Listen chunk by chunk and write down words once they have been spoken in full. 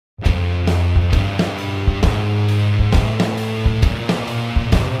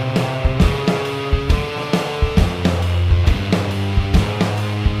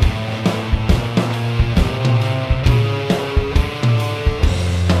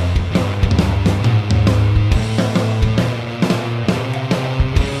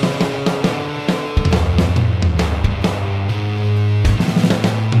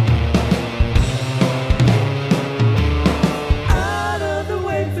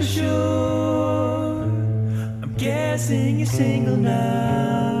for sure. I'm guessing you're single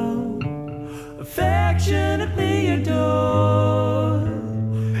now, affectionately adored,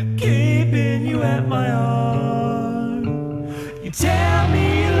 keeping you at my heart. You tell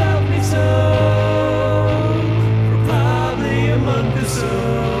me you love me so, for probably a month or so.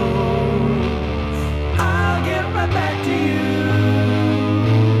 I'll get right back to you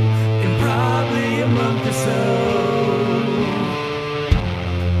in probably a month or so.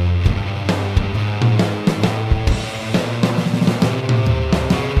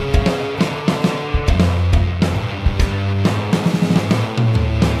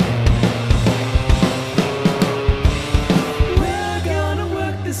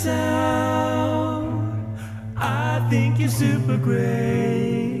 Super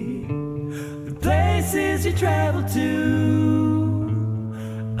great, the places you travel to,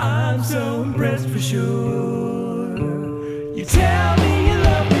 I'm so impressed for sure. You tell me you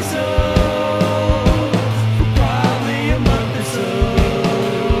love me so, for probably a month or so.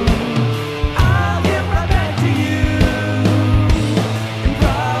 I'll get right back to you in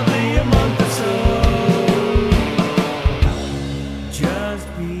probably a month or so. Just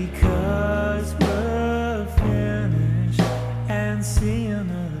because we're finished and seeing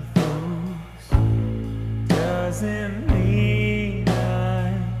other folks doesn't